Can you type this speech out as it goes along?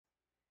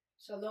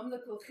Shalom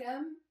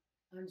lekulchem.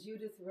 I'm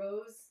Judith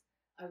Rose.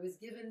 I was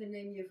given the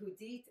name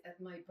Yehudit at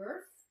my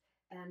birth,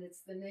 and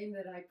it's the name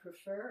that I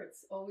prefer.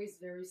 It's always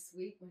very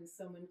sweet when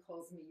someone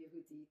calls me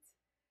Yehudit.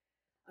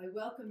 I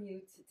welcome you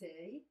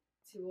today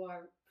to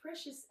our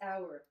precious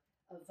hour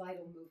of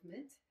vital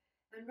movement,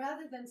 and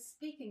rather than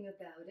speaking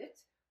about it,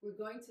 we're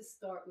going to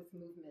start with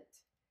movement.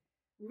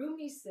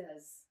 Rumi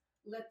says,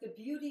 "Let the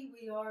beauty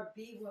we are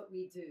be what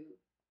we do."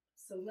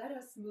 So let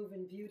us move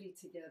in beauty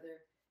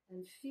together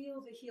and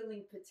feel the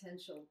healing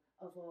potential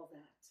of all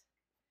that.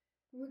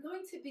 We're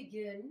going to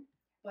begin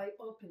by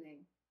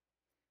opening.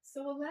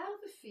 So allow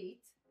the feet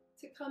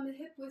to come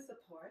hip-width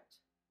apart.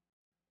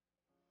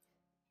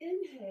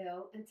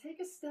 Inhale and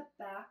take a step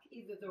back,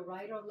 either the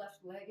right or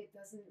left leg, it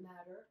doesn't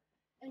matter,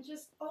 and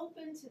just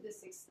open to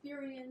this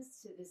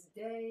experience, to this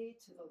day,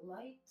 to the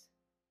light,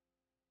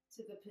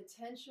 to the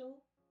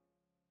potential.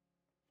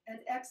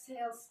 And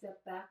exhale,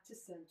 step back to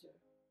center.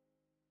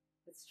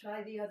 Let's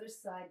try the other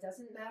side,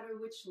 doesn't matter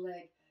which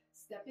leg.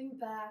 Stepping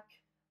back,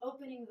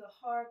 opening the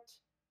heart,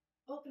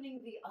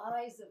 opening the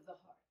eyes of the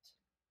heart,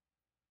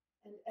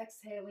 and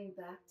exhaling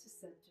back to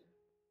center.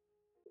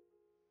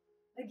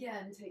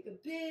 Again, take a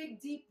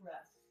big, deep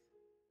breath.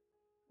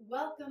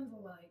 Welcome the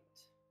light.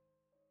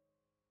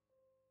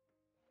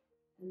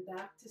 And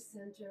back to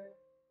center.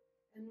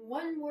 And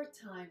one more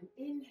time,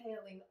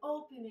 inhaling,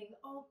 opening,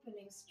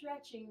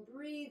 stretching,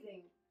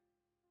 breathing.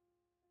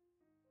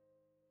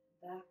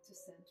 Back to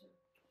center.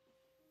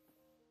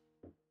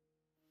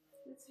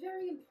 It's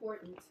very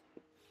important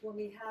when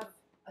we have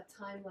a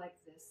time like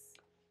this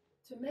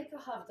to make a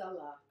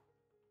havdalah,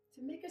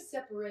 to make a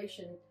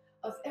separation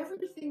of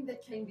everything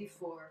that came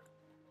before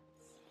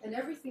and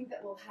everything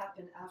that will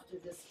happen after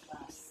this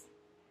class.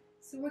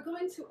 So we're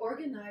going to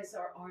organize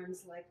our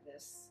arms like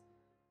this,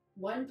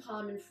 one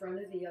palm in front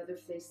of the other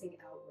facing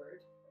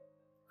outward,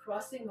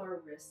 crossing our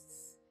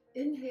wrists,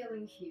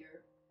 inhaling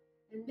here,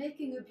 and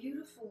making a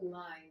beautiful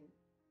line,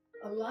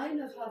 a line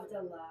of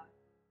havdalah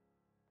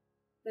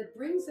that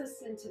brings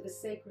us into the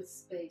sacred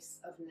space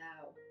of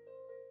now.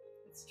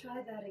 Let's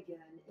try that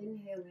again,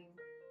 inhaling,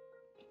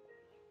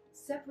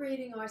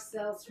 separating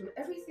ourselves from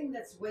everything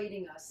that's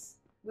waiting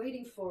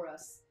for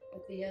us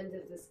at the end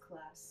of this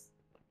class.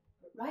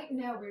 But right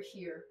now we're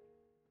here,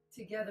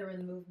 together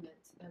in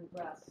movement and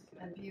breath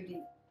and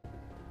beauty.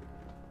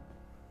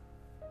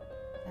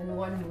 And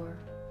one more.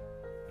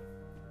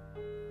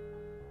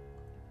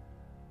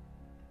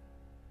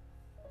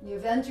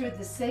 You've entered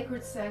the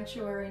sacred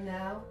sanctuary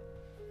now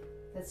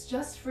that's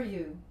just for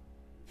you,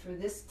 for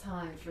this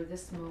time, for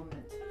this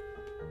moment.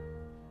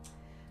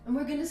 And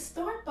we're going to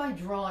start by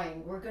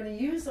drawing. We're going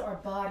to use our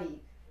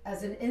body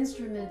as an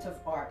instrument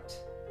of art.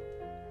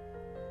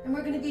 And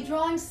we're going to be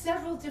drawing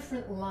several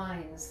different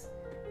lines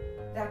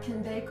that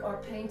can make our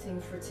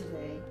painting for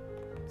today.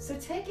 So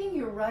taking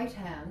your right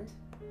hand,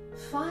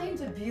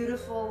 find a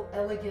beautiful,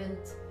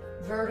 elegant,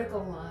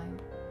 vertical line.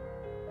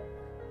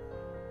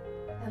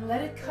 And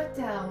let it cut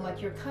down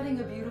like you're cutting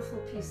a beautiful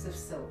piece of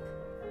silk.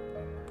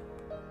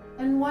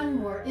 And one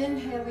more,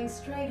 inhaling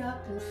straight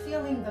up and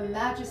feeling the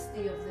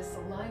majesty of this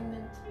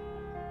alignment.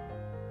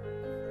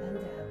 And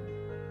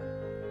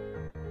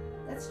down.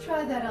 Let's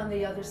try that on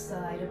the other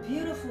side, a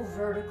beautiful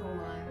vertical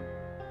line.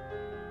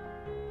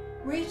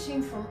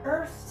 Reaching from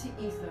earth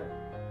to ether.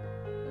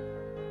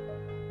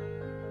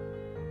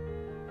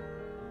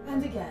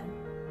 And again.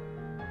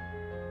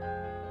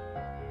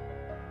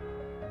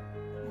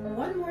 And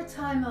one more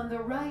time on the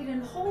right,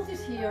 and hold it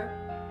here.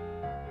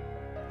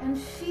 And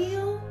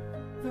feel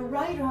the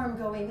right arm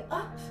going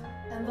up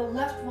and the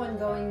left one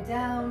going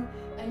down,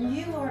 and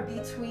you are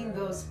between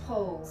those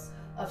poles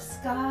of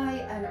sky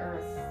and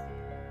earth.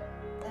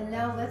 And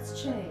now let's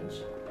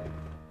change.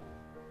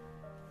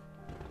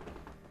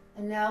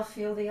 And now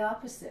feel the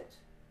opposite.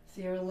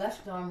 Feel your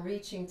left arm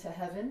reaching to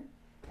heaven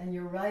and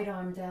your right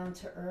arm down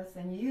to earth,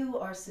 and you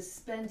are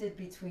suspended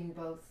between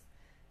both.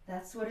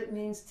 That's what it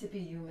means to be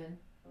human.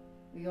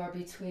 We are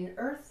between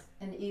earth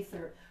and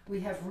ether. We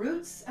have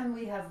roots and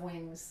we have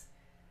wings.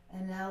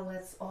 And now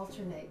let's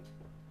alternate.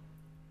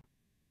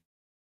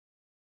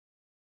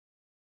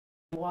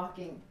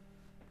 Walking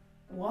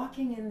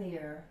in the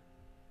air,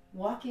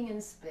 walking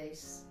in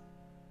space.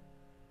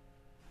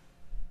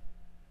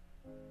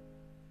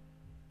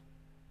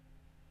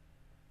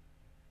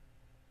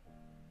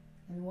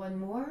 And one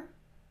more.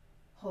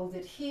 Hold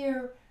it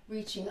here,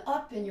 reaching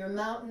up in your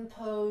mountain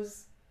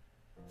pose,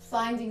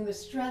 finding the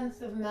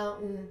strength of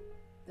mountain,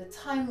 the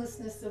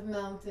timelessness of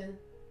mountain,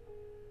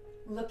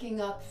 looking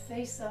up,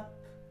 face up,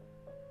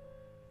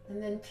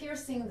 and then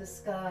piercing the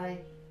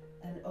sky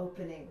and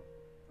opening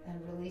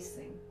and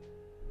releasing.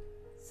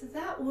 So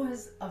that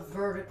was a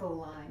vertical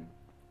line.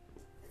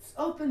 Let's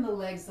open the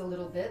legs a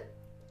little bit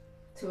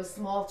to a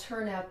small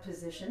turnout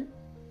position.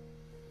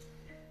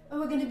 And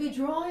we're going to be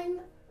drawing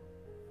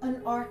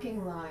an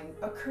arcing line,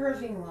 a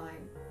curving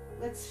line.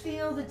 Let's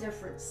feel the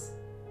difference.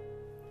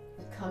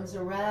 It comes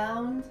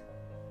around,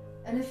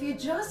 and if you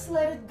just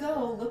let it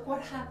go, look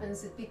what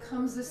happens. It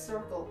becomes a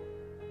circle.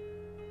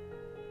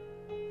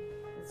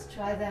 Let's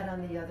try that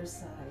on the other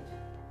side.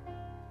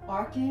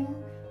 arcing,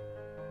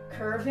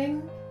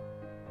 curving.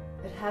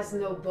 It has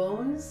no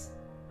bones.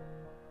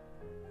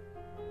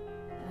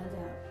 And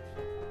out.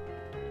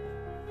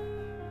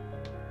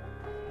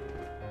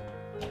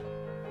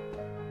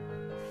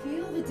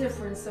 Feel the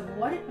difference of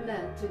what it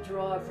meant to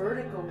draw a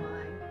vertical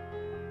line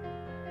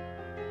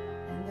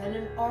and then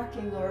an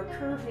arcing or a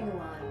curving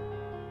line.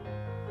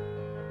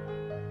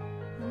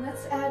 And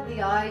let's add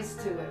the eyes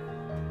to it.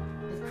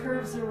 It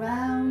curves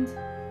around.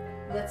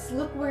 Let's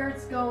look where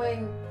it's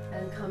going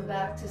and come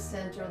back to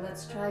center.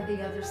 Let's try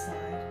the other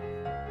side.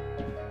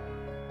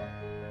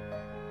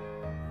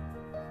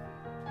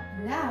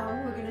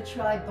 Now we're going to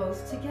try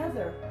both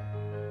together.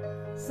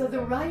 So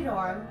the right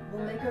arm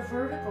will make a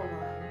vertical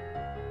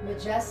line.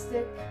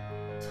 Majestic,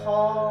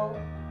 tall,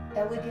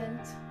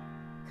 elegant,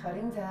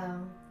 cutting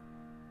down.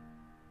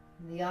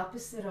 And the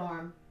opposite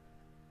arm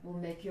will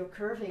make your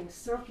curving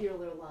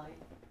circular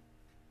line.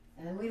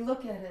 And we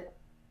look at it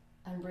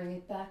and bring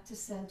it back to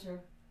center.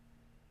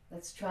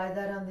 Let's try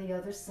that on the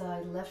other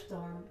side, left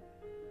arm.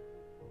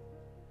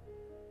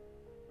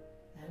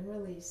 And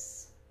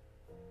release.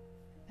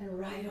 And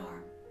right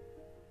arm.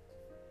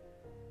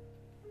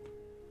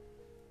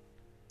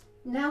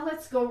 Now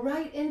let's go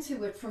right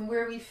into it from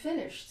where we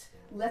finished.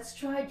 Let's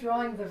try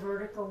drawing the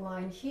vertical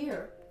line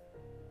here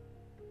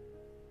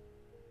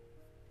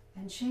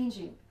and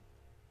changing.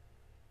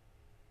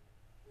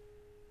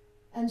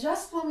 And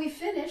just when we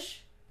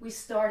finish, we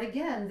start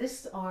again.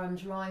 This arm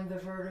drawing the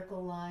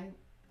vertical line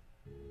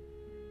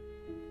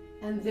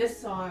and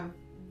this arm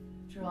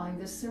drawing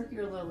the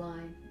circular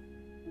line,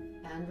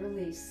 and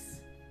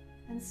release.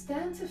 And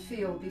stand to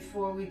feel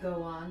before we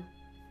go on.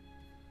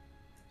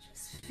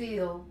 Just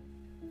feel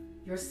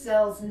your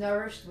cells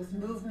nourished with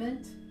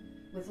movement,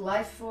 with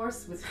life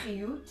force, with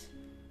chiyut.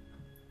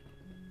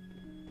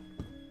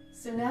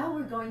 So now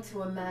we're going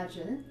to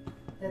imagine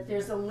that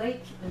there's a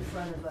lake in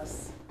front of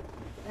us,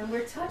 and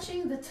we're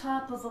touching the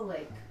top of the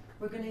lake.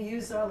 We're going to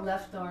use our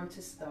left arm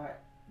to start.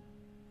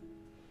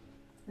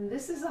 And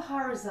this is a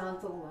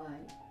horizontal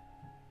line.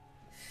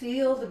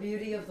 Feel the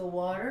beauty of the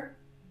water.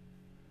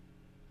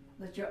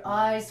 Let your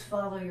eyes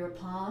follow your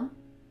palm.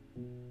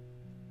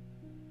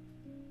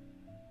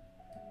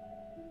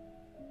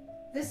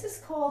 This is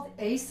called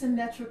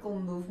asymmetrical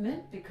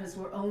movement because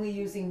we're only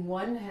using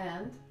one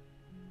hand,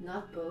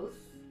 not both.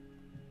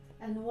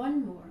 And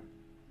one more.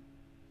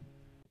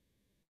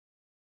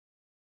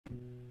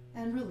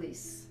 And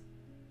release.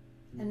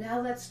 And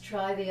now let's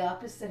try the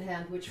opposite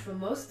hand, which for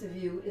most of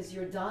you is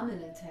your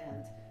dominant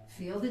hand.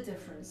 Feel the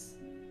difference.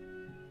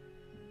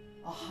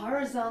 A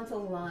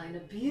horizontal line, a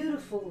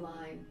beautiful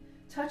line,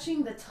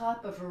 touching the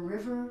top of a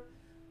river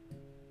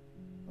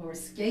or a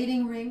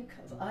skating rink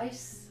of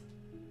ice,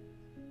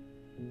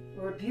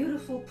 or a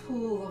beautiful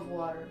pool of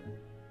water.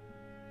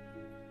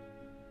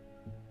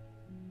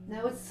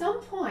 Now at some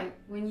point,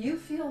 when you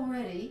feel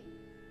ready,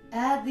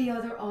 add the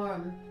other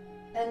arm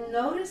and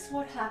notice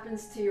what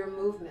happens to your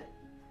movement.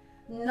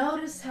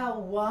 Notice how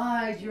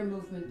wide your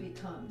movement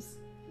becomes.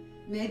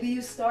 Maybe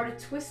you started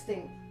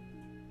twisting,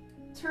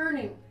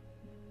 turning,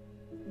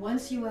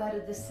 once you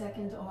added the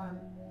second arm.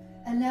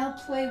 And now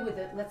play with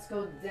it. Let's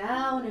go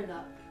down and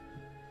up,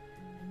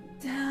 and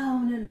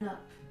down and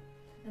up.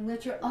 And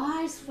let your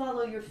eyes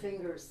follow your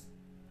fingers,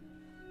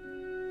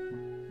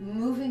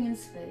 moving in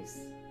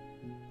space.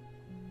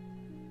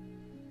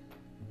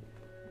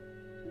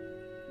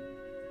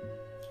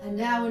 And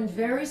now in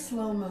very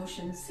slow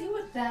motion, see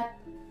what that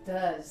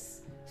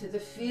does to the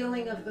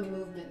feeling of the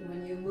movement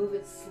when you move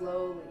it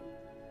slowly.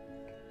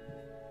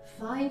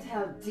 Find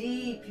how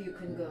deep you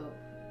can go.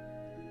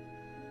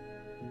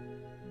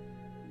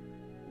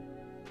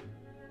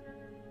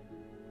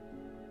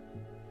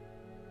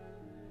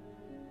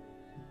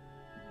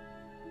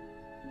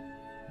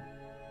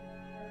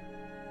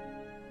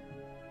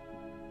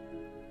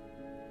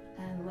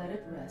 And let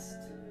it rest.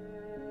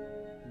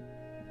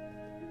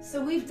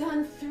 So we've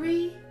done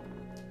 3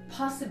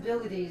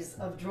 possibilities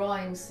of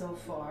drawing so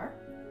far.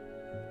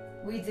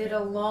 We did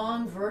a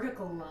long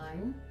vertical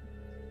line,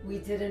 we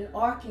did an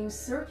arcing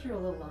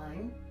circular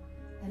line,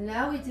 and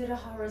now we did a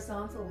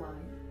horizontal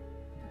line.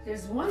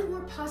 There's one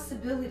more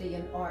possibility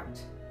in art,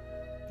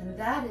 and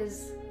that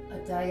is a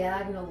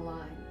diagonal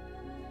line.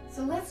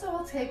 So let's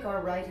all take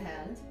our right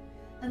hand,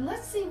 and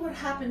let's see what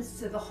happens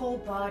to the whole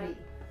body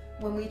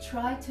when we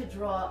try to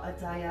draw a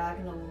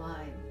diagonal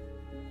line.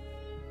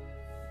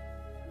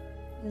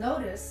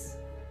 Notice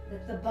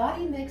that the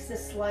body makes a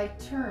slight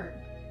turn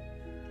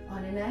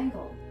on an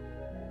angle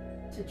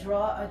to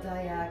draw a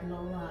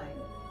diagonal line.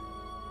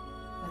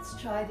 Let's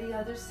try the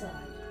other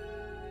side.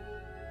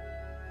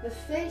 The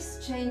face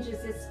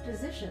changes its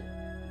position.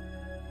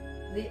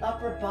 The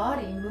upper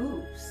body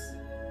moves.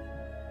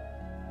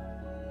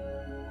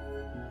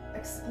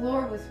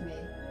 Explore with me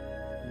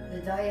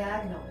the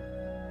diagonal.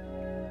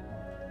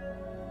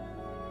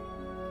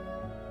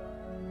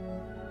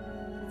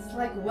 It's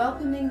like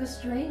welcoming the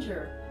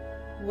stranger,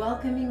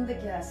 welcoming the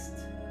guest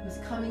who's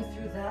coming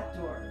through that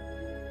door,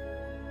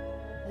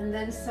 and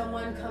then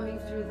someone coming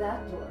through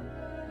that door,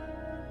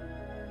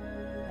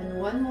 and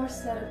one more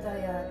set of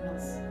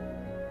diagonals.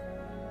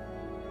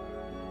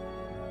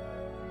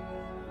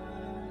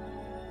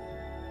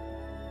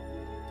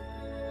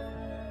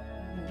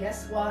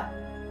 guess what?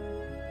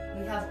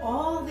 We have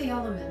all the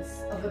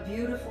elements of a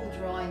beautiful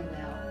drawing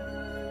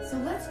now. So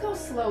let's go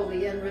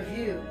slowly and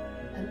review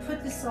and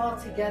put this all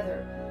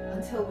together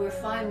until we're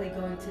finally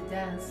going to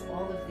dance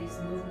all of these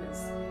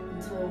movements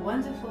into a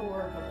wonderful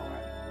work of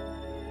art.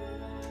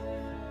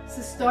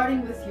 So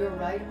starting with your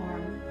right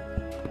arm,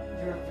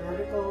 your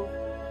vertical,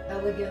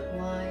 elegant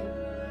line,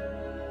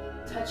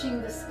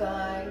 touching the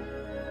sky,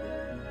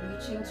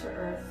 reaching to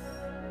earth.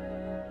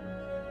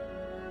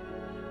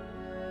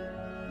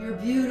 Your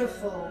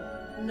beautiful,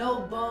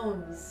 no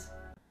bones,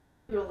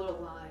 your little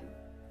line.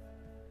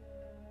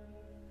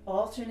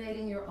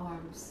 Alternating your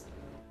arms.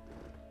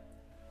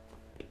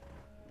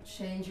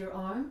 Change your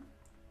arm.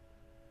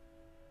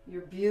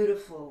 Your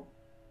beautiful,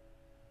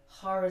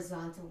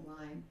 horizontal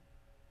line.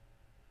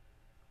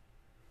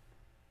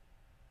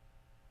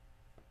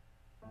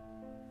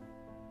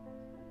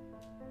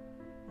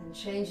 And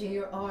changing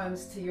your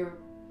arms to your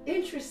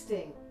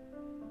interesting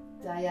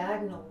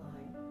diagonal line.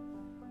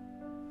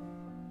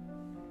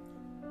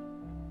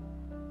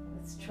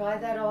 Let's try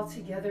that all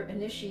together,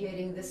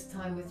 initiating this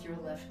time with your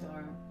left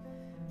arm.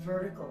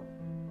 Vertical.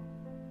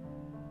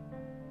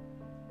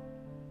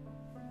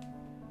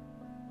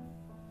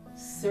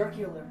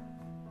 Circular.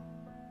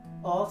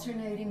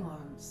 Alternating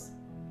arms.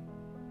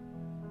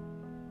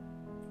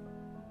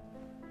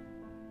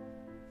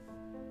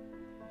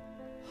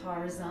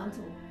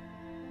 Horizontal.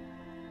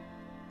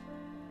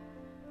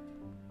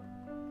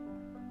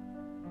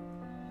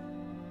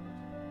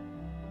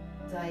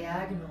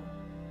 Diagonal.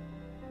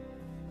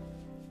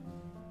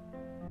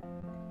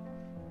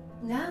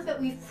 Now that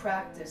we've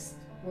practiced,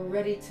 we're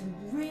ready to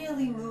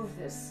really move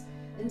this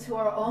into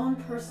our own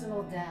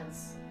personal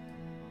dance,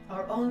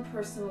 our own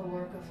personal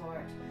work of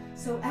art.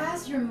 So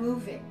as you're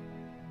moving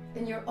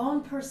in your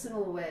own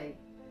personal way,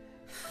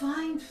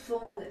 find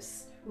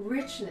fullness,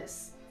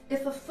 richness.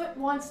 If a foot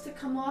wants to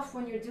come off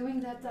when you're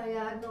doing that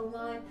diagonal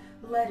line,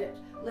 let it.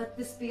 Let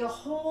this be a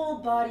whole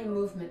body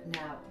movement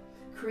now,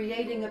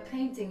 creating a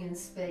painting in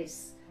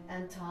space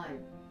and time.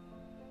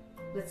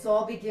 Let's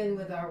all begin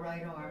with our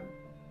right arm.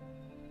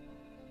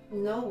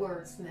 No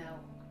words now.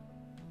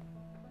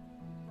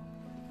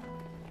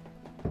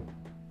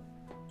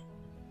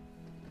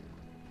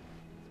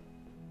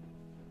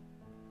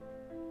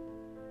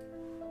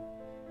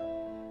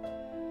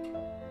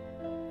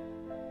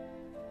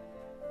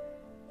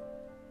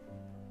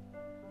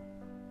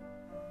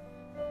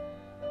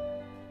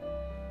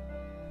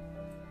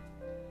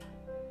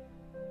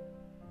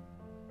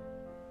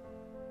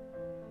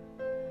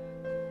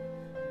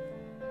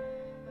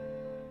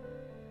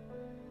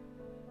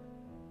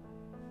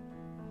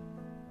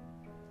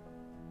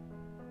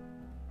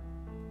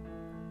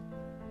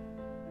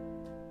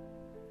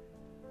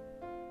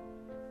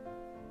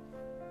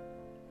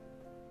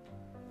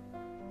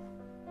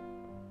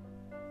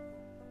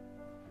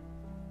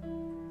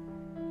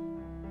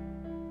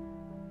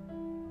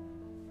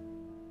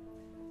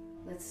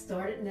 Let's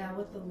start it now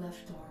with the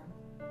left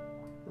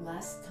arm.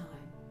 Last time.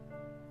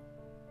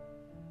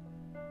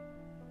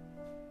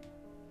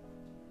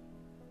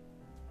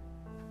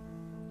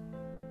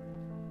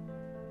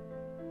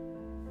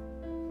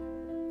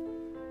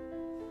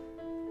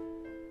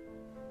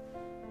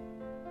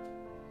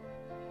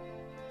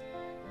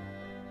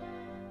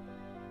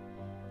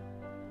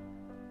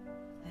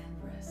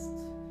 And rest.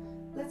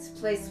 Let's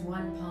place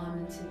one palm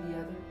into the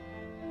other.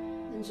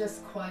 And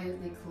just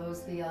quietly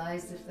close the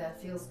eyes if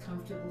that feels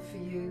comfortable for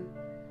you.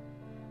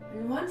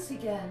 And once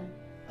again,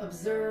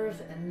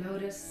 observe and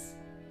notice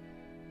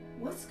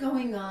what's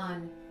going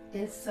on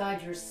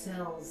inside your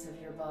cells of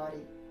your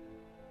body.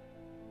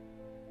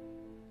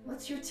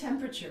 What's your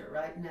temperature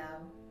right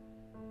now?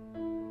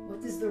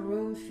 What does the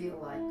room feel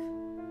like?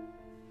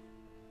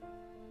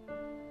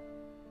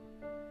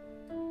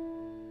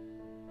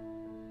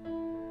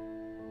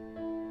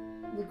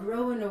 We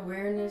grow in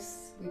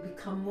awareness, we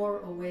become more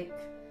awake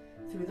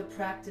through the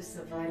practice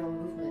of vital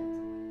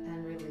movement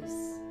and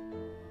release.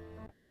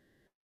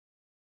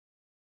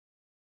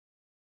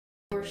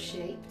 Our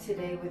shape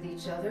today with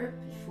each other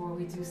before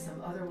we do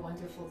some other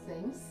wonderful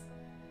things.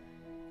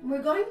 And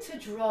we're going to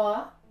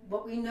draw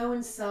what we know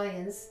in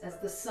science as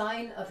the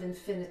sign of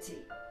infinity.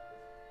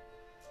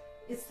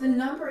 It's the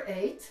number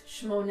 8,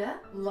 Shmona,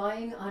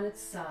 lying on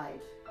its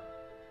side.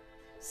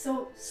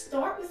 So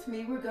start with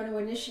me. We're going to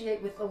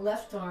initiate with the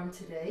left arm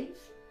today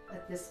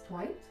at this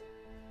point.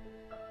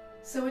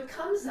 So it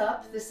comes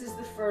up, this is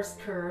the first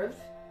curve,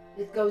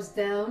 it goes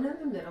down in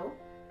the middle.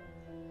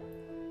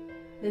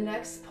 The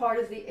next part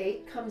of the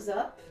 8 comes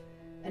up,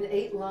 an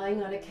 8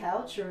 lying on a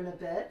couch or in a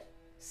bed,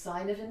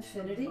 sign of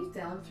infinity,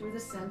 down through the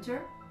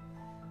center,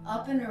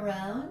 up and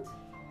around,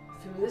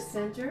 through the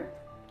center.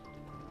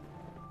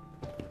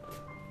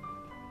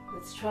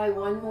 Let's try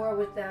one more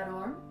with that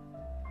arm.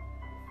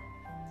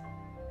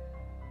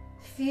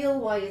 Feel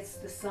why it's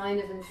the sign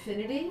of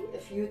infinity.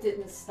 If you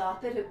didn't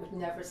stop it, it would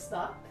never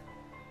stop.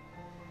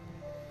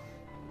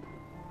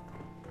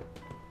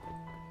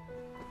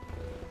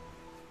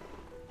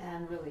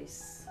 And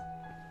release.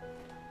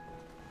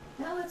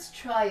 Now let's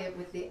try it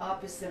with the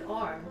opposite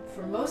arm.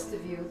 For most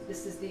of you,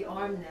 this is the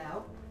arm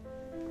now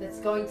that's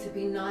going to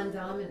be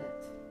non-dominant.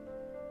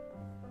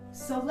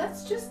 So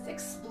let's just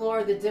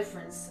explore the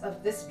difference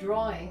of this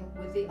drawing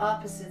with the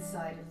opposite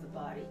side of the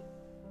body.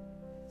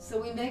 So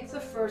we make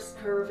the first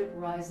curve, it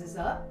rises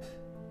up,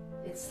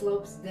 it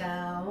slopes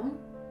down,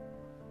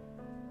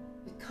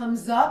 it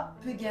comes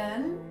up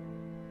again,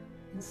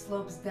 and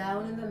slopes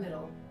down in the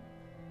middle.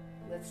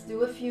 Let's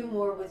do a few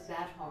more with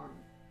that arm.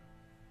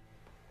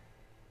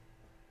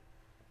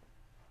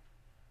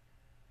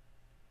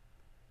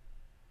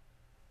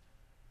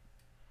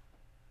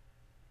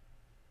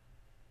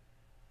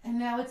 And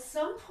now at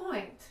some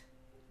point,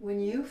 when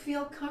you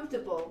feel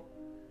comfortable,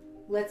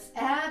 let's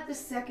add the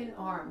second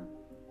arm.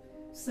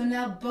 So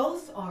now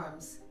both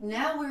arms,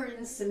 now we're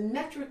in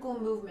symmetrical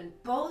movement,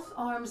 both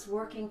arms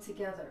working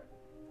together.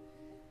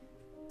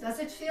 Does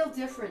it feel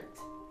different?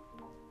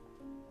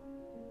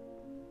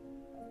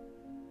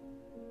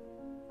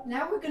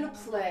 Now we're going to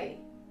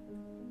play.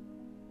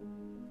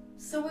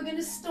 So we're going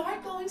to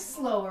start going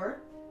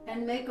slower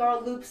and make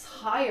our loops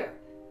higher.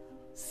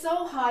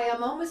 So high,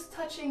 I'm almost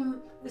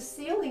touching the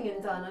ceiling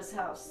in Donna's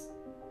house.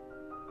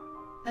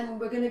 And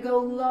we're going to go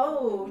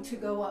low to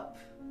go up.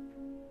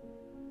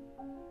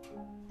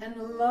 And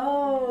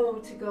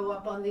low to go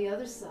up on the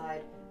other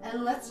side.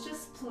 And let's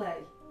just play.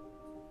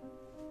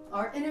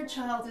 Our inner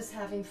child is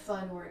having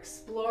fun. We're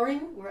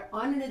exploring. We're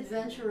on an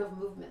adventure of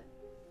movement.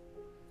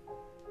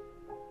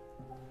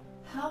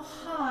 How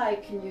high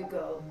can you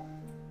go?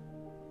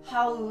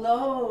 How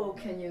low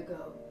can you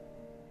go?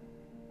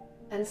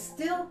 And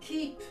still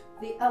keep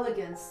the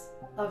elegance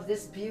of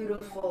this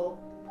beautiful,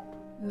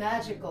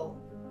 magical,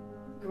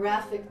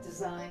 graphic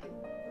design.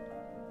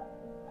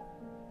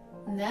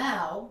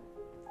 Now,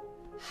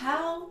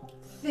 how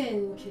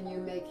thin can you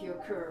make your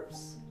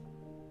curves?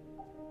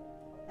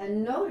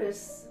 And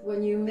notice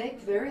when you make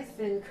very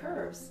thin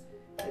curves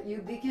that you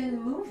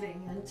begin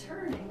moving and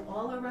turning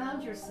all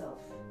around yourself.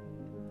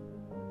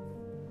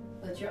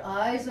 Let your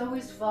eyes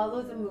always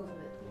follow the movement.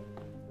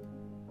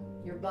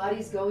 Your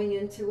body's going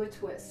into a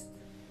twist.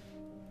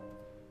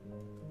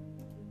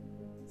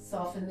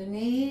 Soften the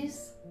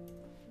knees,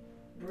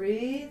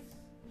 breathe,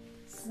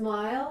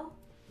 smile.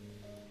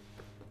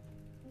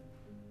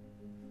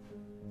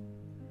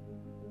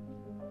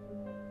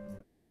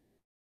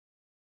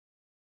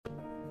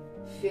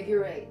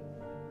 Figure 8.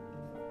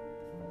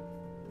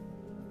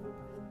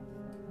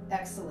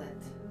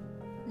 Excellent.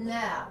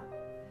 Now,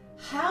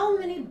 how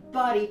many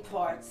body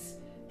parts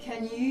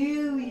can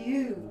you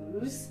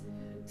use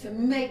to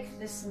make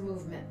this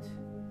movement?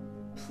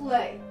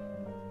 Play.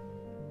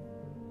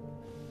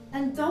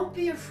 And don't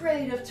be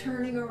afraid of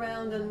turning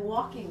around and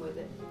walking with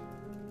it.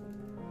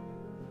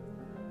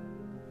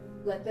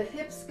 Let the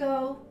hips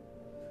go.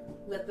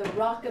 Let the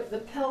rock of the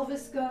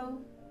pelvis go.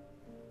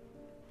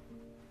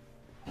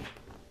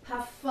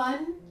 Have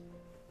fun.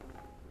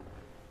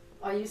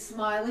 Are you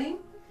smiling?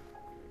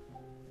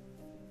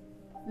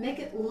 Make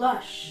it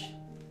lush.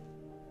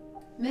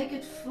 Make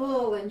it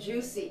full and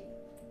juicy.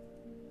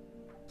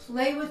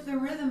 Play with the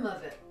rhythm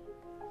of it.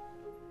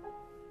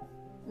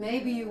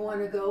 Maybe you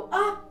want to go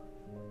up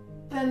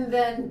and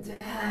then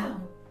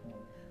down,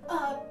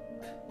 up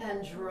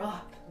and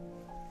drop.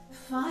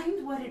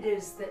 Find what it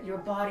is that your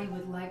body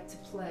would like to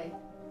play.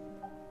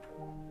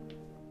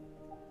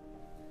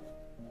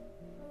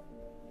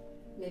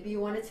 Maybe you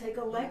want to take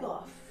a leg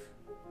off.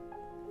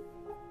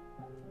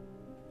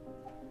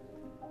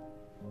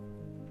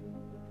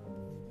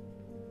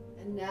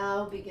 And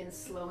now begin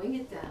slowing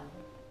it down.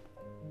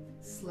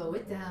 Slow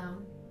it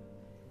down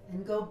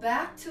and go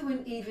back to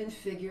an even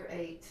figure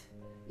 8,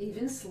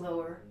 even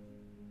slower,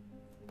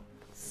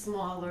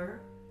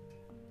 smaller,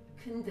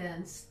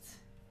 condensed,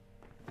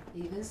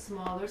 even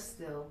smaller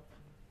still.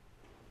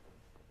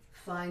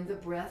 Find the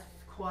breath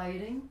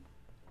quieting.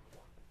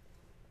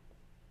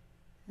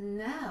 And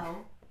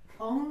now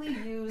only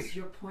use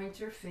your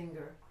pointer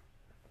finger.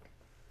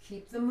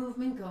 Keep the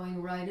movement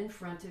going right in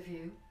front of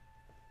you.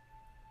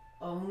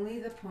 Only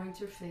the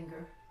pointer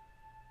finger.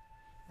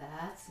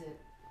 That's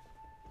it.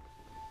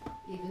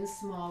 Even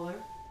smaller.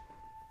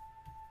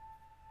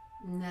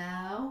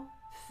 Now,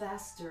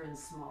 faster and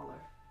smaller.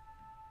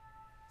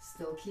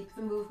 Still keep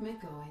the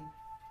movement going.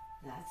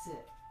 That's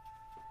it.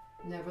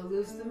 Never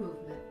lose the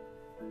movement.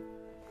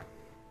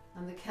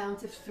 On the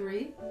count of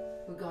 3,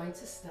 we're going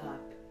to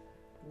stop.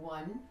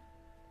 1,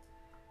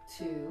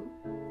 2,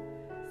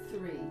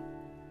 3.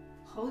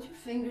 Hold your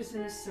fingers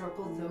in a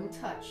circle. Don't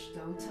touch.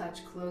 Don't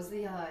touch. Close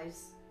the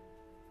eyes.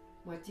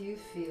 What do you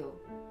feel?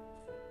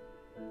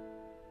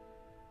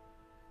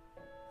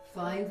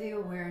 Find the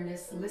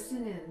awareness.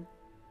 Listen in.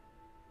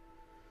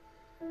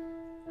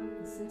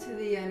 Listen to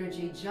the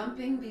energy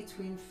jumping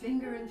between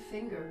finger and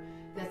finger.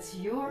 That's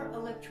your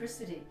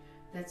electricity.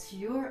 That's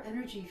your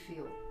energy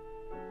field.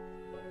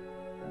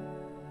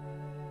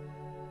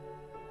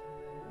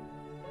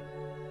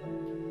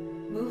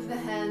 Move the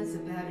hands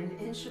about an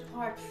inch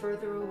apart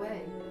further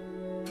away.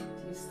 Do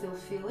you still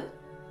feel it?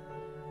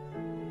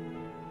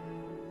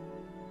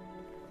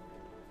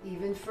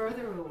 Even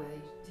further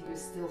away, do you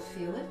still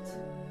feel it?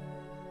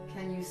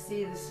 Can you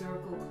see the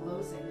circle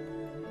closing?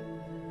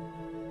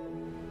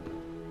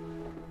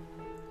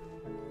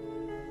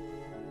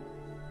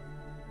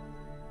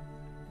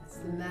 It's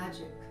the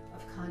magic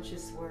of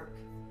conscious work.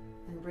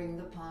 And bring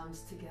the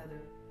palms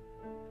together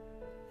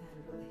and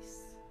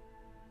release.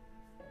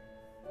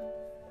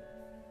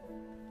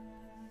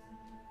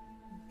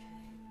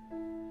 Okay.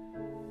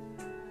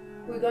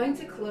 We're going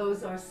to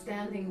close our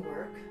standing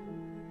work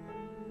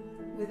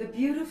with a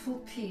beautiful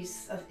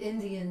piece of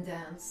Indian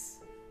dance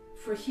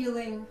for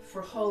healing,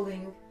 for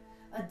holding,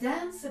 a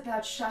dance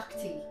about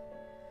Shakti.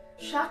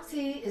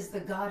 Shakti is the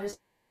goddess.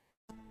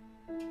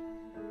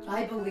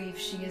 I believe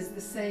she is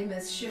the same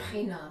as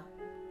Shekhinah.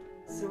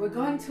 So we're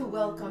going to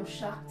welcome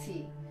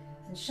Shakti,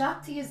 and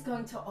Shakti is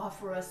going to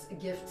offer us a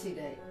gift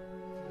today.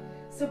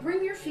 So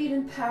bring your feet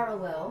in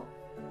parallel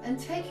and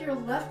take your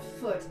left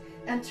foot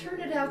and turn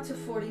it out to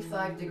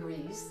 45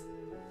 degrees.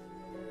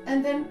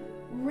 And then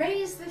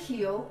raise the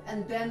heel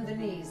and bend the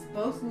knees,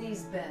 both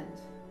knees bend.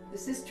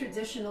 This is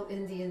traditional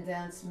Indian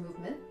dance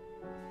movement.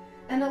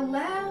 And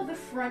allow the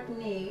front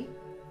knee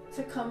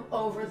to come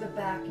over the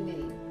back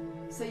knee.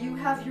 So you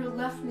have your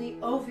left knee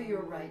over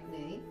your right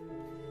knee.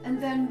 And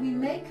then we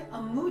make a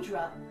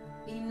mudra,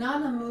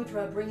 Inanna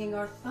mudra, bringing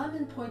our thumb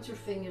and pointer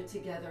finger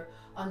together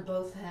on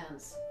both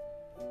hands.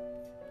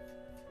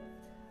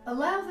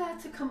 Allow that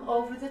to come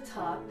over the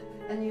top,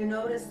 and you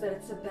notice that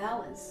it's a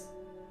balance.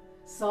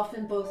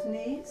 Soften both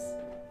knees.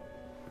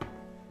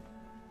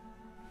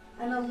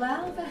 And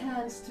allow the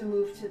hands to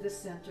move to the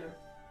center.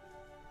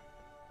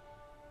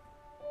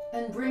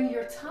 And bring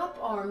your top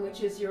arm,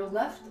 which is your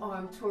left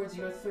arm, towards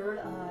your third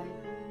eye.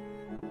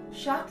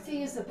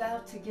 Shakti is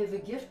about to give a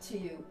gift to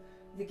you,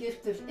 the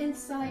gift of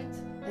insight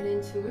and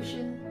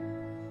intuition.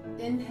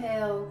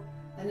 Inhale,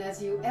 and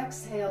as you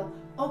exhale,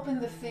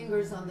 open the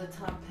fingers on the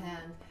top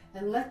hand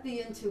and let the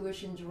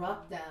intuition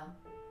drop down.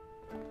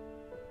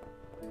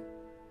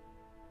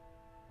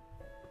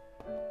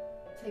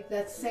 Take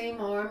that same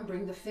arm,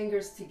 bring the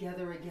fingers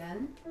together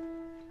again,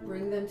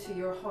 bring them to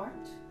your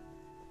heart.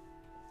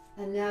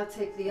 And now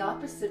take the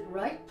opposite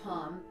right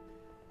palm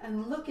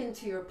and look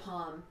into your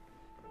palm.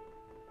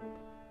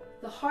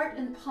 The heart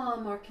and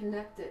palm are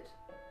connected.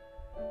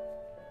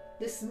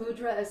 This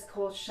mudra is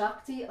called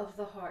Shakti of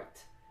the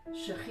heart,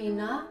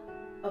 Shekhinah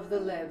of the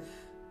lev.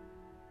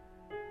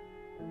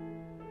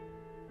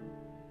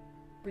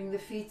 Bring the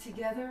feet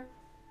together,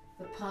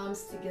 the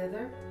palms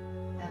together,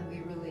 and we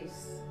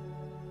release.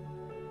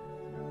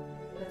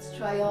 Let's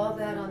try all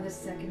that on the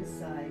second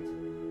side.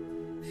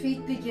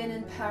 Feet begin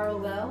in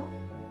parallel.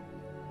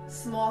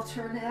 Small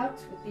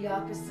turnout with the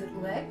opposite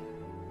leg.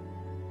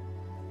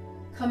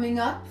 Coming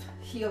up,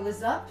 heel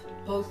is up,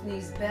 both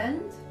knees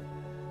bend.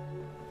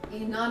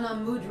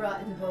 Inanna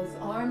mudra in both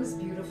arms,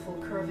 beautiful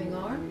curving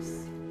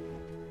arms.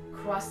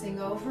 Crossing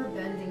over,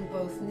 bending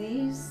both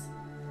knees.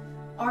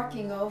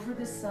 Arcing over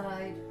the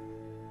side.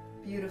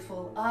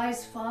 Beautiful.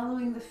 Eyes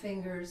following the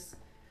fingers,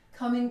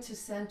 coming to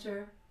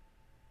center.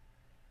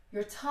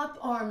 Your top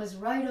arm is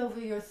right over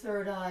your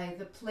third eye,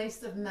 the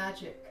place of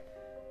magic,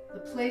 the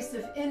place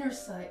of inner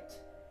sight.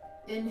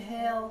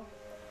 Inhale,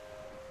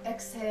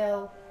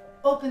 exhale,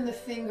 open the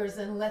fingers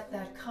and let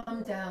that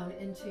come down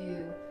into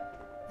you.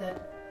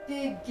 That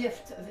big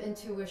gift of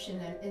intuition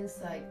and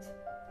insight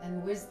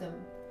and wisdom.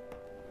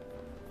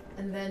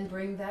 And then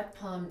bring that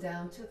palm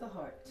down to the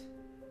heart.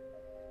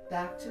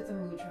 Back to the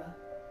mudra.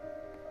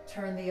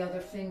 Turn the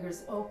other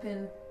fingers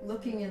open,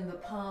 looking in the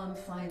palm,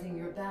 finding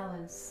your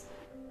balance.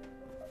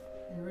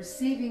 And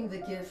receiving the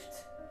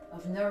gift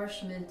of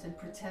nourishment and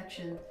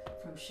protection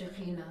from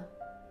Shekhinah,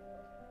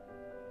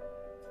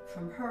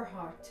 from her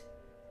heart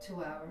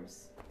to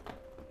ours.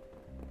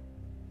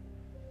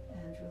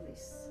 And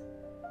release.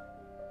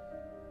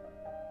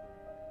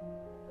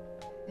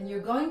 And you're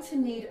going to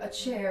need a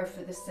chair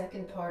for the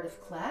second part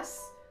of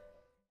class.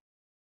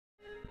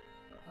 Okay,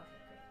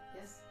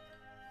 great. Yes?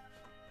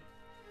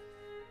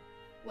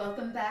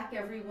 Welcome back,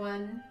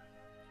 everyone.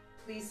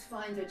 Please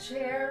find a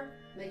chair.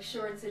 Make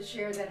sure it's a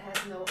chair that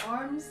has no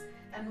arms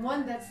and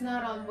one that's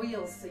not on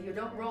wheels so you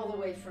don't roll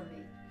away from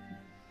me.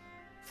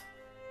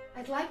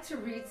 I'd like to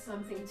read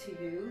something to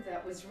you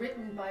that was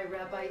written by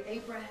Rabbi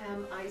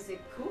Abraham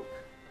Isaac Kook,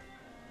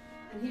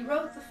 and he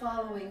wrote the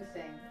following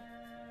thing.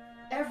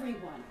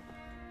 Everyone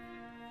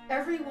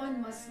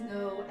must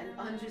know and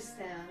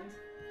understand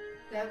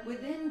that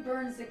within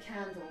burns a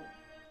candle,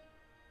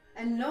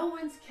 and no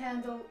one's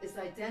candle is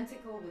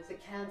identical with the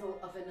candle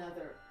of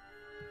another.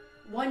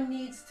 One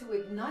needs to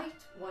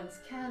ignite one's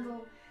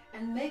candle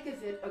and make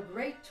of it a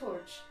great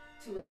torch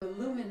to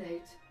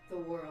illuminate the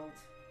world.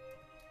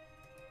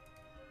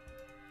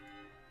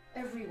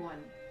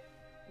 Everyone,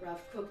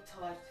 Rav Kook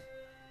taught,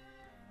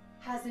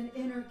 has an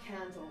inner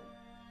candle,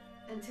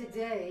 and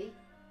today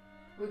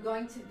we're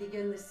going to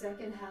begin the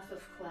second half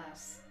of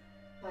class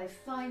by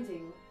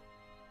finding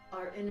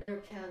our inner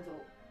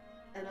candle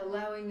and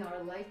allowing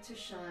our light to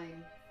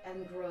shine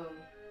and grow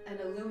and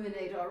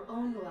illuminate our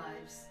own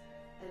lives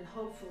and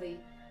hopefully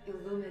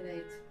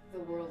illuminate the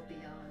world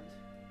beyond.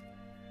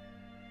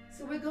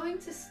 So we're going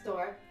to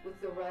start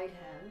with the right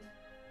hand,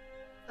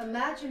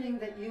 imagining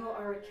that you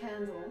are a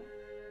candle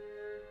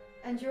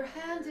and your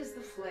hand is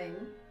the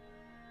flame,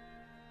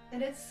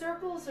 and it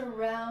circles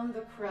around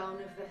the crown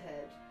of the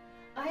head.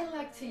 I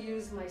like to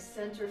use my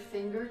center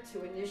finger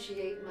to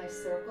initiate my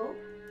circle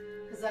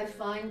because I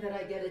find that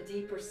I get a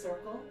deeper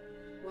circle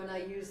when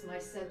I use my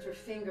center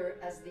finger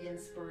as the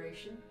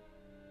inspiration.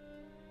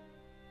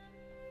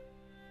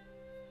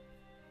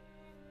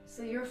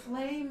 So your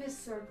flame is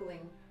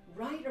circling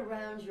right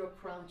around your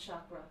crown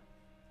chakra.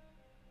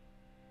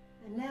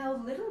 And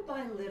now, little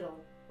by little,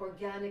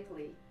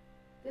 organically,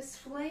 this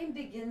flame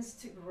begins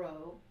to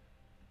grow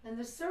and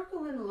the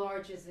circle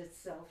enlarges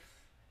itself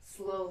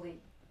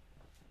slowly,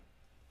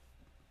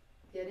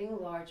 getting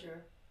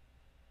larger.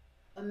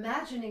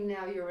 Imagining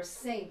now you're a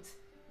saint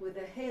with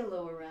a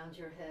halo around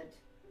your head.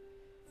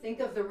 Think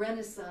of the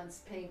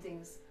Renaissance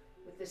paintings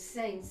with the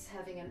saints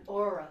having an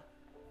aura,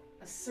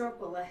 a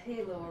circle, a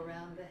halo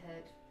around the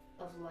head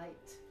of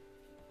light.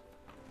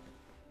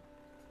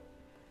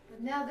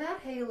 But now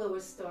that halo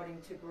is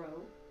starting to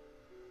grow,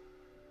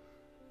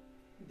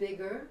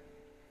 bigger,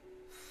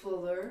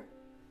 fuller,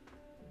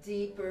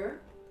 deeper.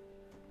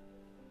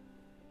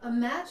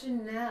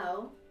 Imagine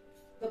now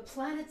the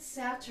planet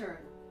Saturn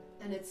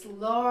and its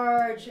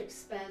large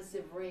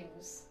expansive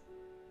rings.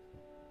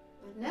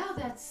 But now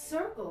that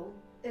circle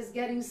is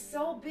getting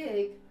so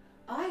big,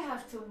 I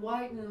have to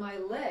widen my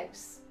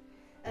legs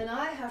and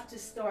I have to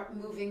start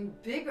moving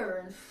bigger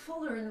and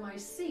fuller in my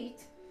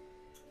seat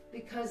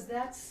because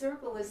that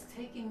circle is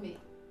taking me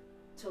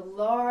to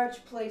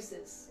large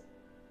places.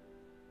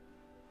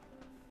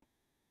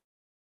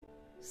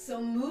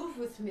 So move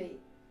with me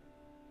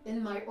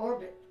in my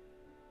orbit.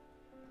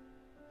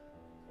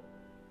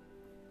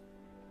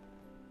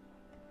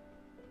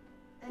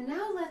 And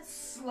now let's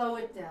slow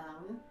it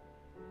down,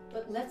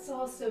 but let's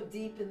also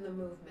deepen the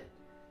movement.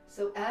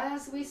 So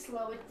as we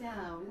slow it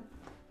down,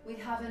 we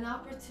have an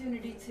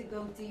opportunity to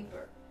go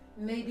deeper.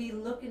 Maybe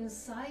look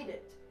inside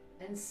it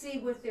and see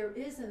what there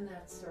is in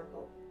that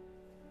circle.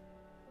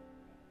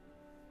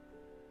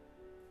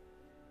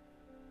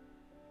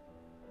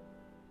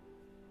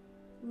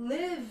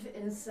 Live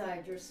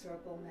inside your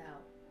circle now.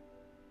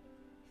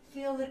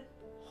 Feel the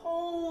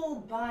whole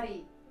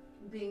body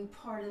being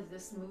part of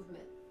this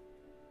movement.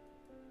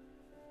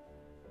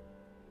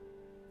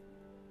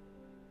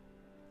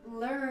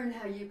 Learn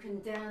how you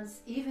can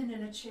dance even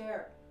in a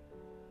chair.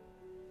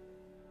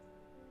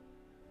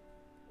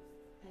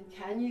 And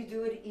can you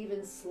do it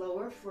even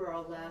slower for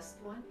our last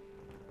one?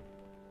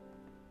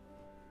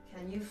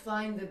 Can you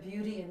find the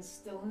beauty in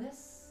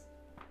stillness?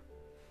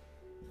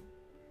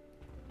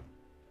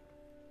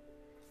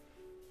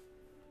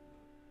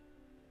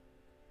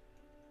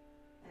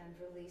 And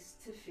release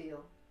to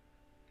feel.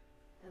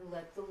 And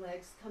let the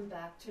legs come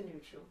back to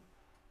neutral.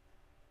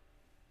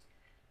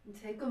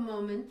 And take a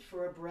moment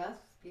for a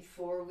breath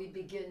before we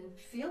begin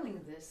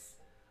feeling this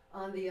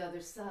on the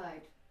other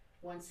side.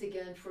 Once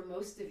again, for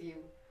most of you,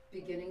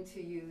 beginning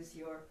to use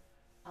your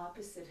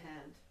opposite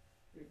hand,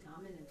 your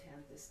dominant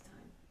hand this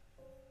time.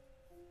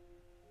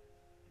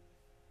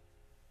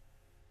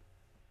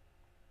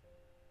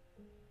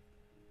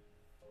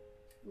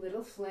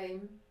 Little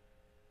flame,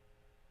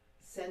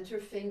 center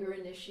finger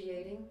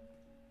initiating.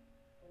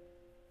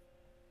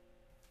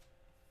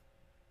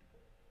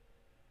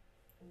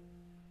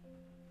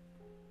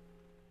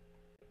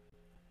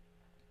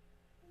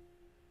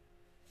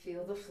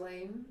 Feel the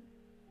flame,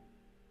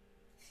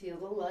 feel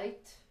the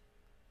light,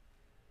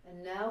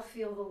 and now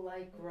feel the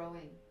light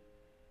growing.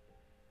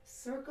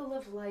 Circle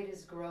of light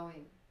is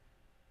growing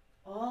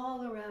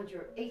all around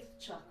your 8th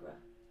chakra.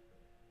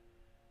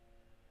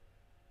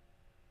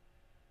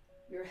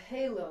 Your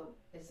halo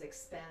is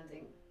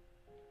expanding.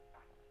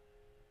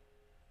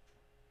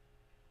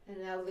 And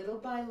now little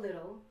by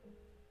little,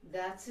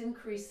 that's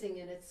increasing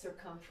in its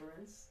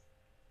circumference.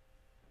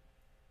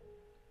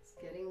 It's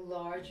getting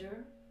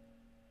larger,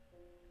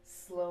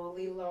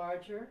 slowly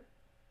larger,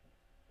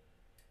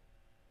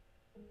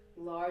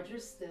 larger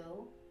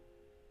still.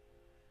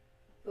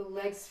 The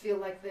legs feel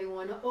like they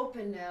want to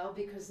open now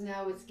because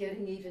now it's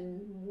getting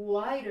even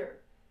wider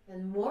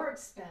and more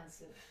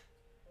expansive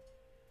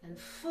and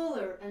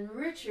fuller and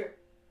richer.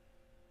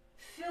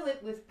 Fill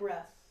it with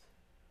breath.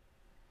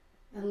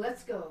 And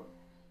let's go.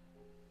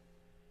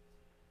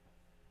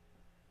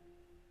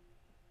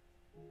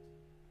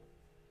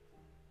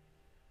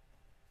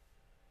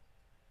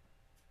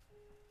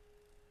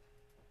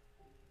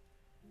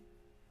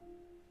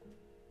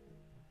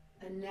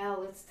 And now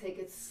let's take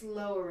it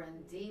slower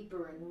and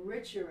deeper and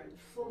richer and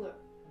fuller.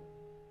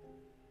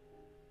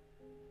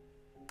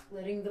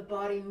 Letting the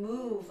body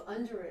move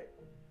under it,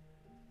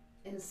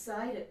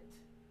 inside it.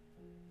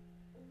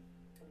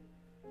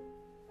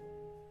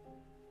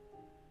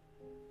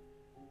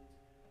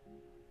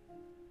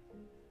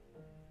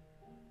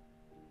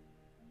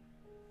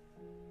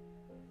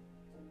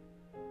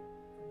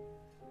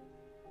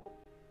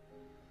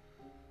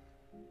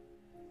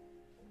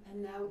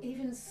 And now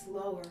even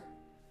slower.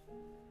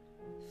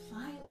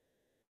 Finally.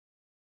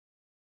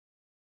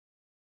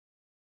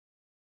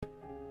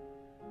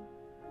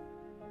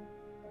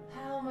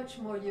 much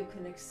more you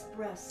can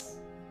express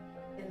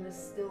in the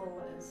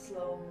still and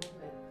slow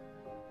movement.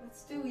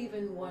 Let's do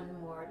even one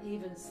more,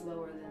 even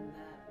slower than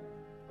that.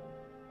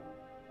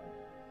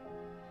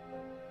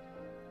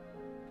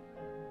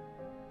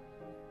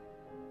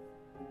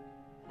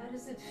 How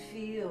does it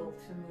feel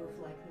to move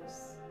like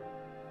this?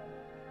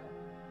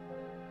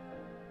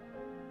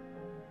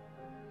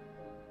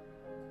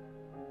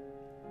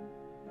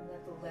 And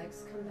let the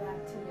legs come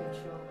back to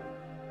neutral.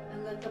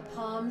 And let the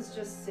palms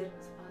just sit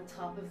on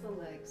top of the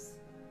legs.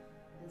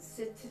 And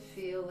sit to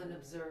feel and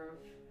observe.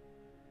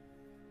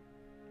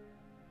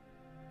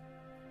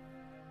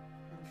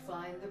 And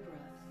find the breath.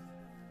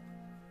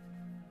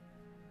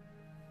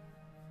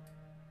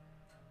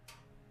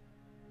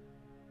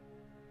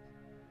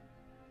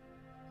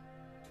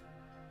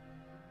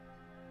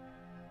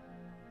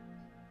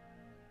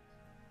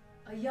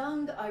 A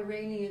young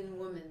Iranian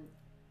woman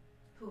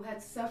who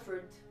had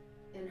suffered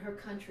in her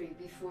country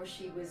before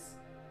she was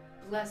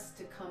blessed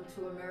to come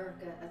to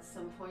America at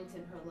some point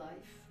in her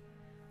life.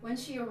 When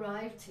she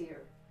arrived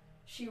here,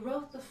 she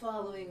wrote the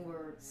following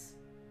words: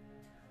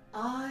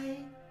 I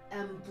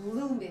am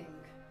blooming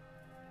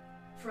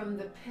from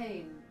the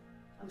pain.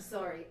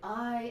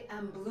 I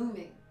am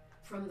blooming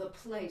from the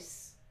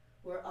place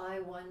where I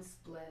once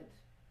bled.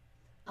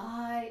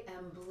 I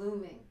am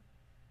blooming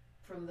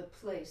from the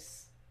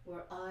place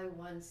where I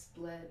once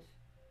bled.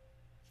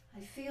 I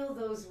feel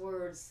those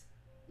words,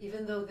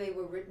 even though they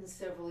were written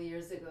several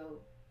years ago,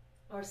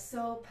 are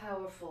so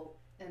powerful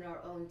in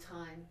our own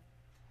time.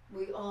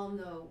 We all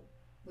know,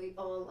 we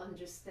all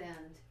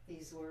understand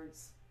these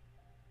words,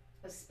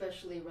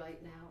 especially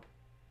right now.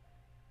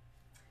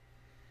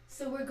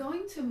 So we're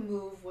going to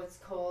move what's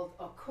called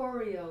a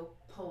choreo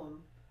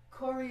poem.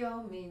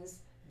 Choreo means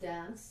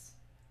dance,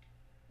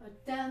 a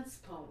dance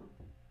poem,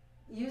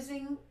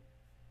 using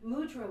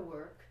mudra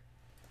work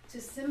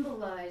to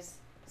symbolize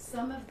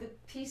some of the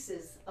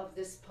pieces of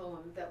this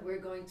poem that we're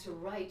going to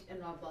write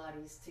in our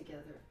bodies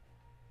together.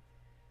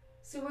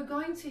 So we're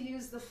going to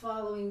use the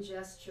following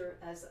gesture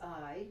as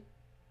I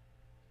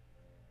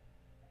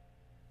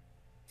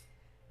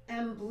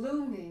am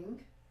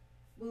blooming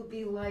will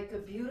be like a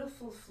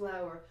beautiful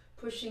flower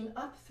pushing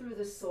up through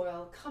the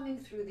soil, coming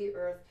through the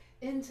earth,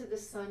 into the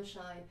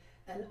sunshine,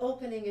 and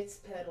opening its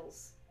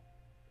petals.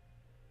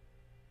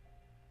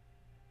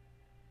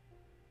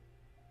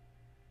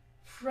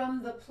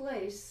 From the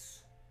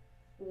place,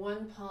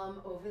 one palm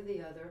over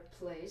the other,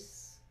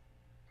 place,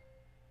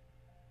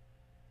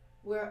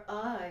 where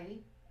I,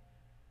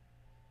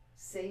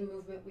 same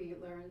movement we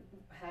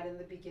had in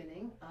the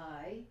beginning,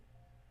 I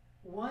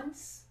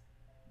once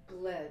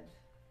bled,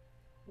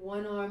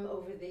 one arm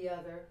over the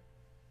other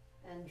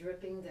and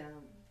dripping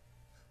down.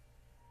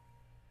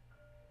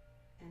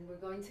 And we're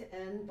going to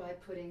end by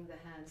putting the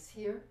hands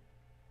here.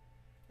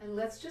 And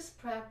let's just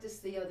practice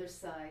the other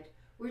side.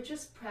 We're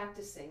just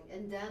practicing.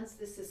 In dance,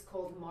 this is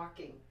called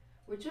marking.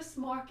 We're just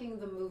marking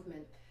the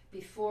movement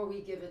before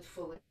we give it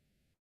full.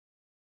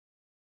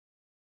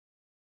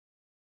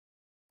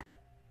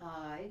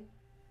 I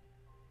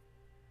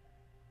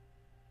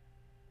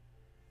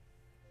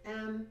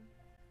am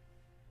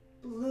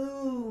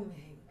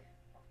blooming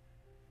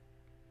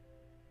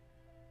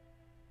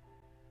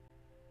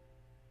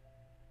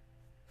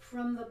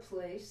from the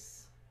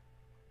place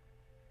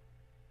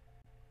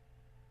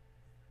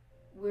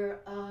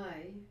where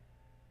I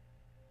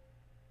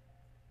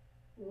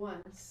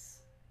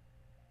once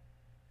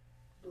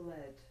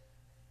bled.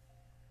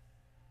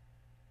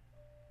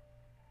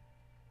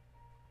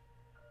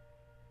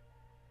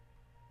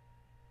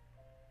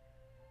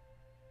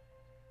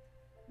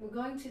 We're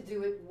going to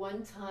do it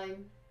one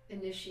time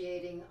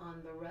initiating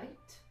on the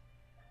right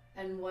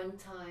and one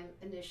time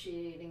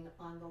initiating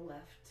on the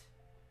left.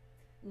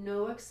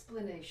 No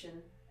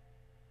explanation.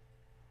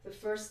 The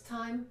first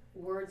time,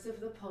 words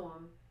of the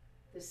poem.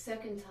 The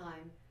second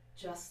time,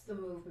 just the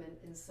movement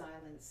in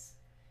silence,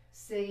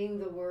 saying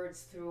the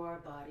words through our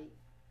body.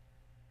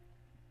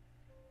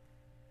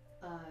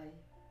 I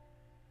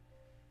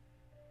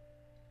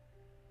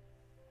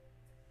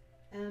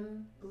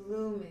am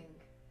blooming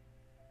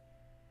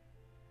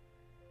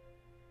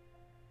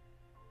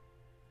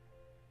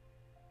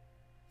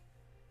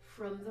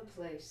from the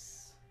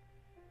place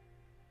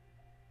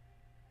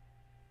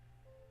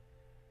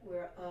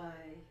where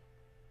I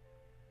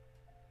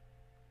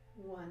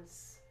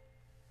once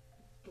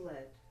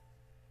bled.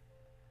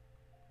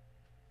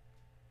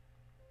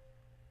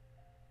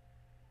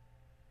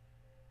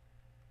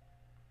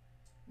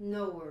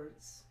 No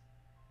words,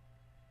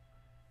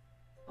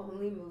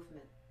 only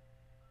movement.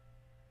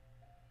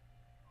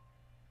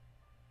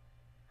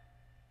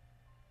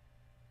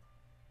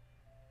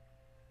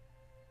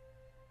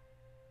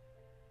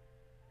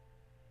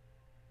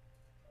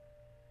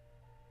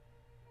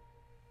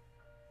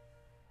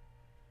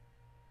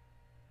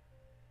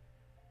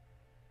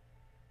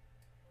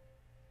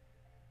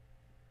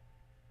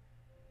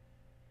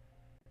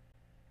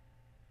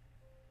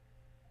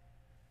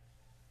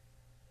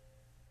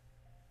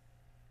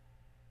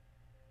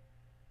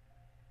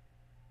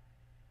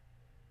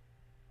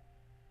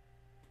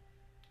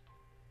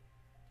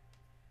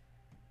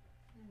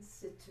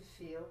 Sit to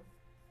feel.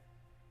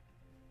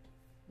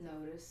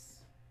 Notice.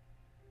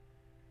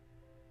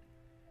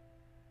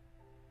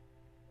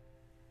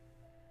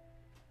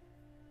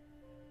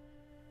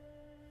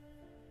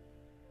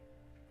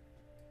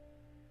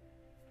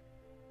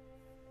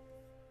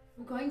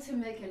 We're going to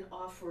make an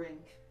offering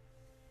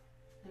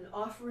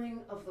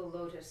of the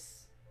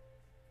lotus.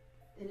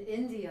 In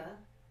India,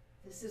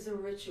 this is a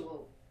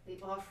ritual, the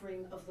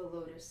offering of the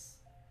lotus.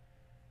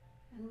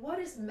 And what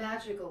is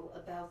magical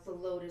about the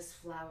lotus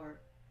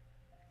flower?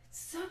 It's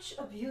such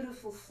a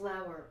beautiful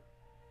flower,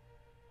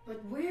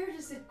 but where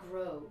does it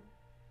grow?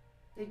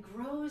 It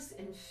grows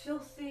in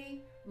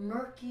filthy,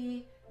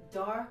 murky,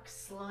 dark,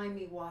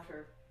 slimy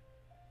water.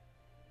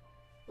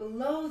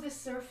 Below the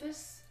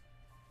surface,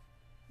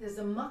 there's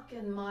a muck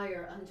and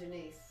mire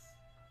underneath.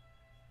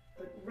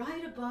 But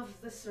right above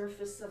the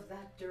surface of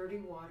that dirty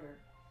water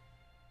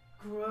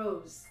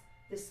grows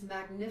this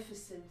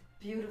magnificent,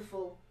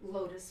 beautiful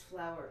lotus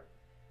flower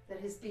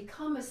that has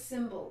become a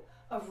symbol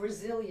of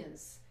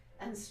resilience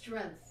and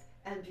strength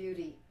and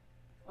beauty,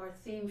 our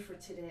theme for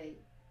today.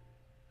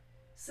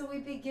 So we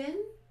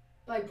begin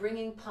by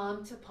bringing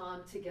palm to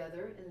palm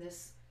together in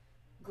this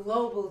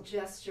global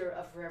gesture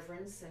of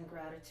reverence and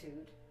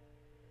gratitude.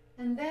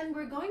 And then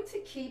we're going to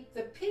keep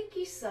the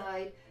pinky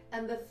side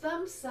and the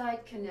thumb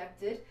side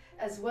connected,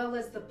 as well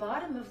as the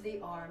bottom of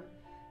the arm,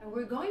 and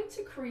we're going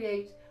to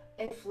create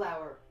a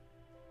flower.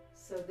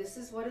 So this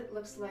is what it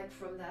looks like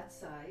from that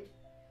side.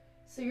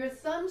 So your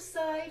thumb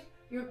side,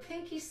 your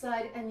pinky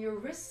side, and your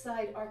wrist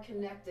side are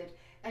connected,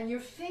 and your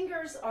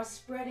fingers are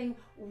spreading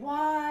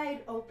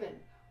wide open,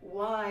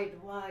 wide,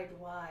 wide,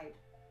 wide.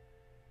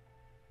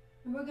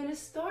 And we're going to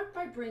start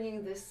by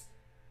bringing this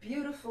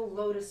beautiful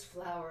lotus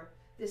flower,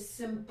 this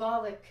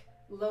symbolic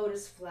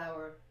lotus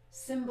flower,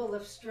 symbol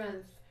of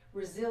strength,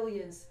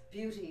 resilience,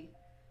 beauty,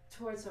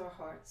 towards our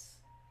hearts.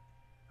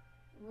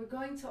 We're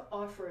going to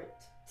offer it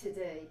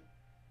today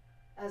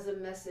as a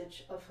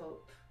message of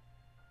hope.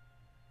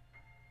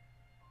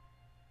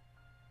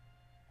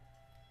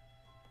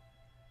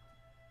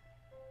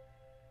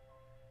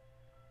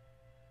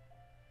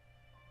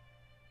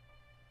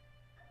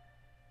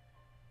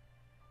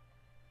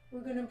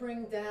 We're going to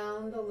bring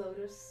down the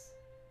lotus,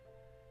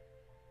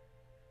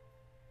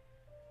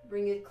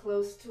 bring it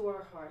close to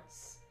our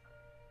hearts.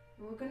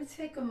 And we're going to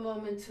take a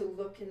moment to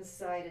look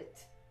inside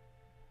it,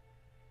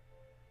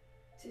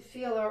 to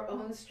feel our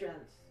own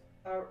strength,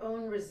 our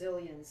own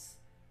resilience,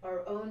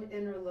 our own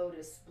inner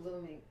lotus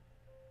blooming.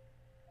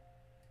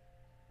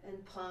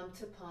 And palm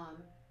to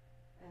palm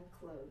and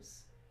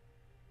close.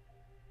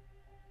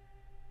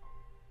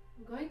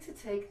 I'm going to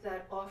take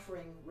that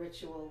offering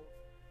ritual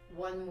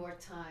one more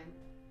time,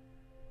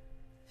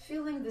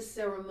 feeling the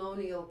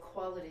ceremonial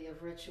quality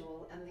of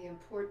ritual and the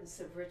importance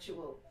of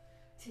ritual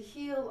to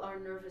heal our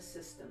nervous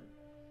system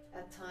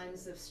at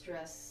times of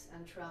stress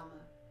and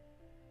trauma.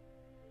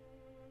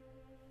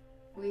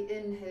 We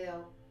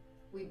inhale,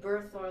 we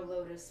birth our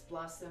lotus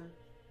blossom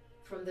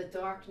from the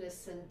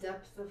darkness and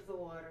depth of the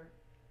water,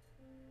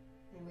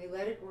 and we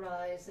let it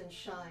rise and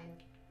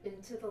shine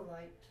into the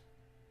light.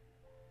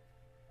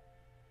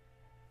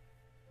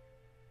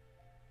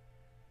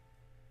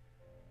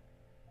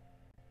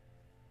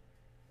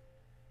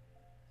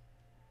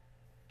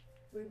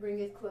 We bring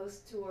it close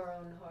to our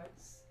own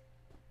hearts,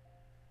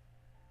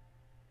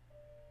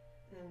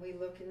 and we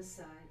look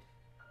inside,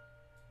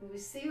 and we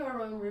see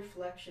our own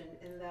reflection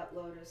in that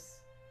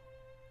lotus.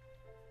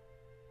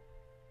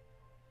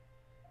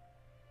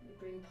 We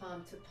bring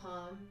palm to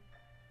palm,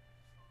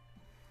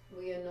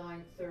 we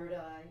anoint third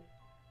eye,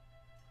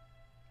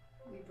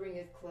 we bring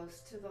it close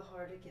to the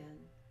heart again,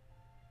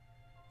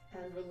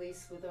 and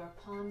release with our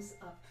palms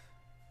up,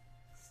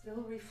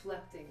 still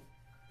reflecting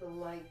the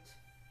light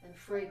and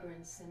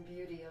fragrance and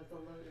beauty of the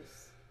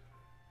lotus.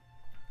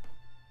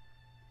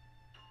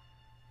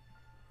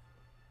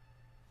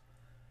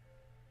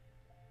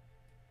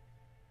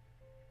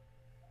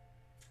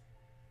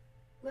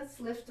 Let's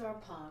lift our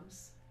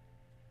palms,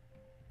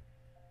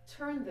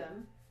 turn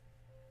them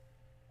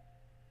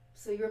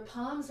so your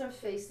palms are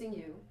facing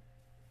you,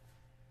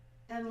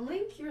 and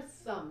link your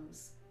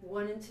thumbs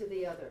one into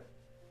the other.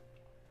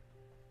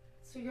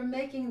 So you're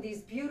making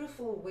these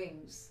beautiful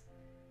wings.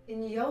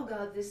 In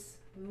yoga, this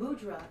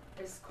mudra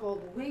is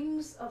called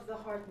Wings of the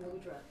Heart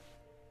Mudra.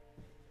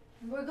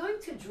 And we're going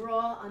to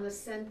draw on a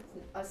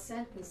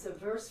sentence, a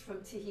verse from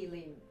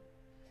Tehillim.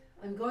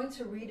 I'm going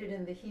to read it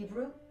in the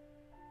Hebrew.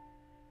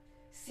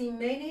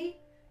 Simeni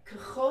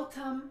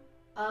kechotam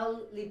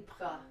al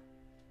libcha.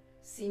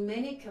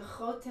 Simeni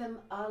kechotem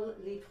al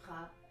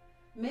libcha.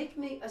 Make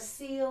me a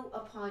seal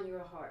upon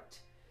your heart.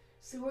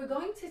 So we're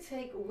going to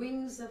take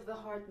Wings of the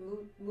Heart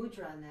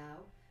Mudra now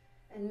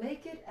and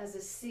make it as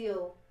a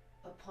seal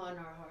upon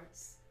our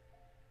hearts.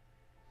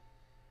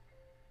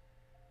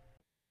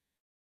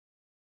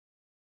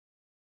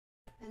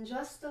 And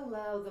just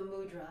allow the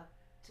mudra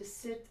to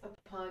sit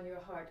upon your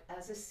heart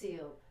as a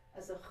seal,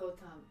 as a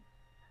chotam.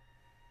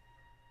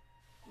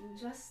 And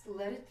just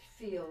let it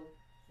feel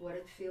what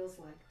it feels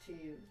like to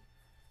you.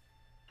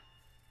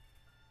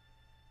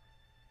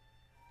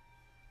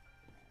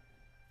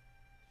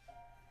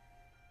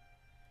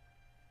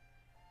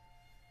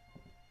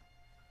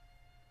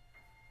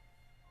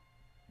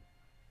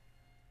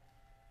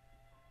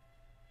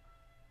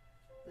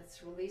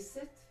 Let's release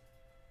it,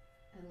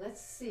 and let's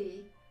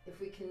see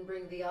if we can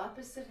bring the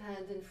opposite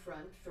hand in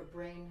front for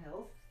brain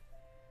health.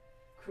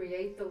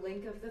 Create the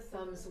link of the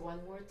thumbs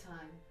one more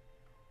time,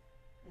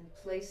 and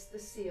place the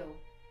seal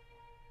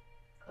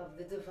of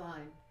the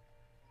divine,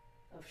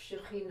 of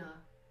Shekhinah,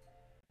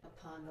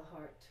 upon the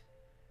heart.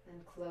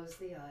 And close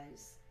the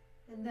eyes,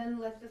 and then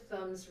let the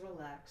thumbs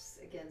relax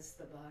against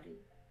the body.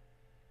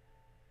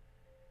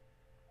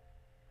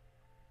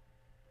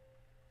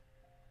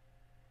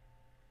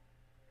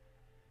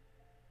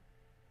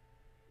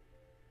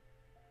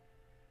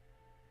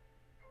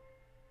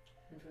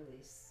 And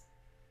release.